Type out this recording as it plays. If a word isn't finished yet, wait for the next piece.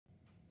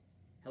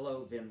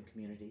Hello, VIM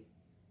community.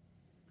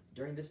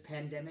 During this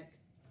pandemic,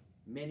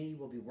 many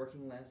will be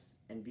working less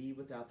and be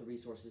without the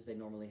resources they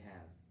normally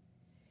have.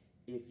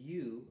 If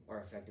you are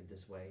affected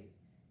this way,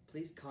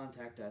 please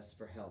contact us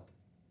for help.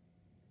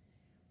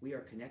 We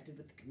are connected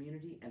with the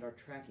community and are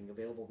tracking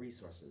available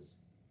resources.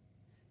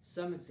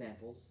 Some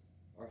examples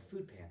are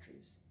food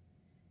pantries.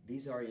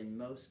 These are in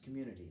most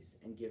communities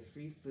and give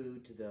free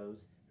food to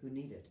those who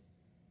need it.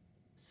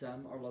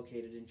 Some are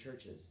located in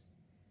churches.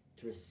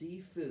 To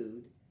receive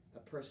food, a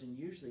person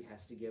usually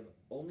has to give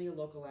only a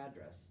local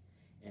address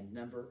and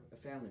number of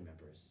family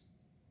members.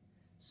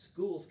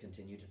 Schools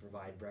continue to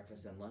provide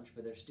breakfast and lunch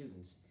for their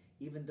students,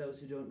 even those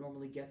who don't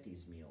normally get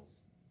these meals.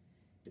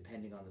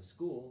 Depending on the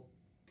school,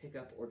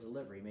 pickup or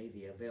delivery may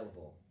be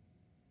available.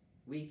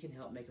 We can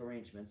help make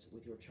arrangements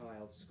with your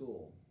child's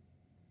school.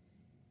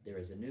 There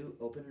is a new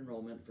open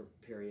enrollment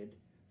period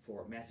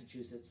for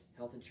Massachusetts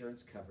health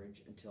insurance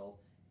coverage until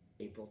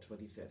April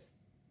 25th.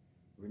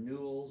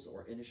 Renewals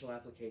or initial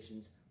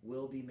applications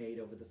will be made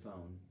over the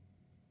phone.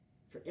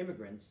 For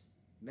immigrants,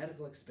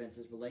 medical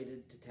expenses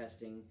related to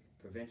testing,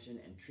 prevention,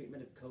 and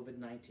treatment of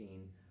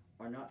COVID-19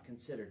 are not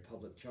considered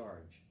public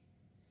charge.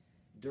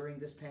 During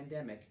this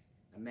pandemic,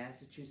 a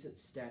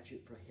Massachusetts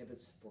statute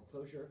prohibits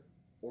foreclosure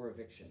or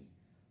eviction.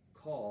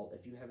 Call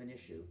if you have an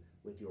issue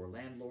with your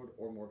landlord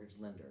or mortgage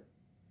lender.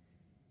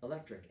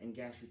 Electric and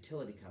gas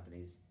utility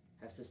companies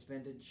have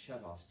suspended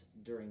shutoffs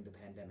during the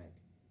pandemic.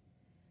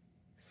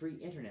 Free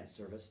internet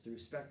service through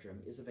Spectrum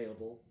is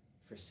available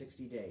for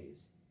 60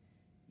 days.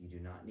 You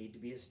do not need to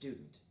be a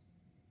student.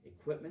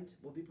 Equipment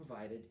will be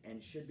provided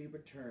and should be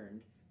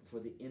returned before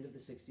the end of the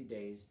 60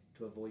 days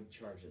to avoid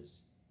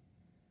charges.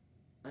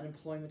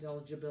 Unemployment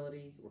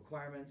eligibility,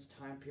 requirements,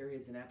 time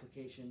periods, and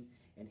application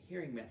and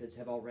hearing methods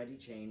have already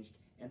changed,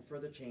 and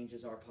further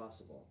changes are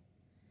possible.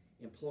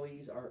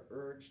 Employees are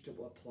urged to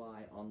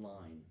apply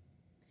online.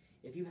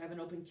 If you have an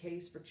open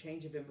case for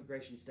change of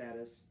immigration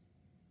status,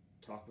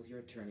 talk with your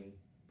attorney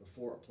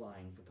before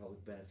applying for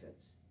public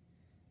benefits.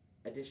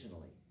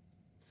 Additionally,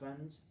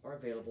 funds are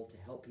available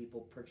to help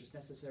people purchase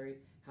necessary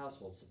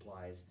household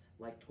supplies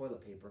like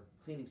toilet paper,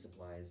 cleaning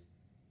supplies,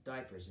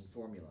 diapers, and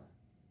formula.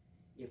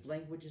 If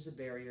language is a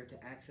barrier to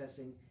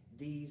accessing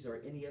these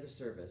or any other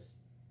service,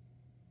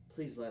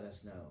 please let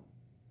us know.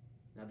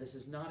 Now, this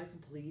is not a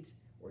complete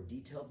or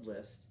detailed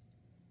list,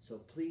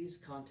 so please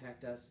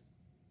contact us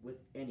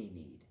with any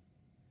need.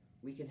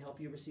 We can help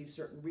you receive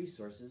certain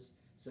resources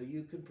so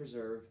you can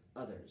preserve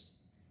others.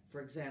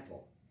 For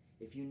example,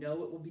 if you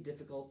know it will be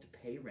difficult to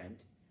pay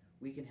rent,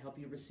 we can help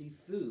you receive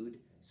food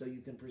so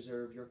you can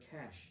preserve your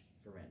cash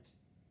for rent.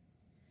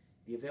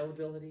 The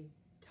availability,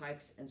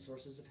 types, and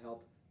sources of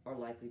help are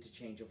likely to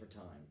change over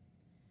time.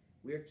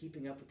 We are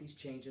keeping up with these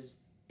changes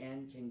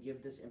and can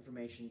give this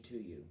information to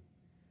you.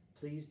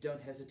 Please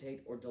don't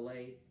hesitate or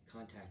delay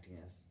contacting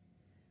us.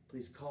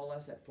 Please call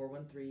us at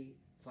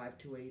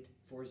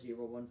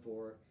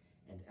 413-528-4014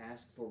 and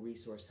ask for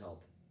resource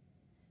help.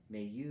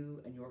 May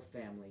you and your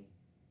family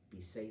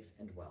be safe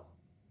and well.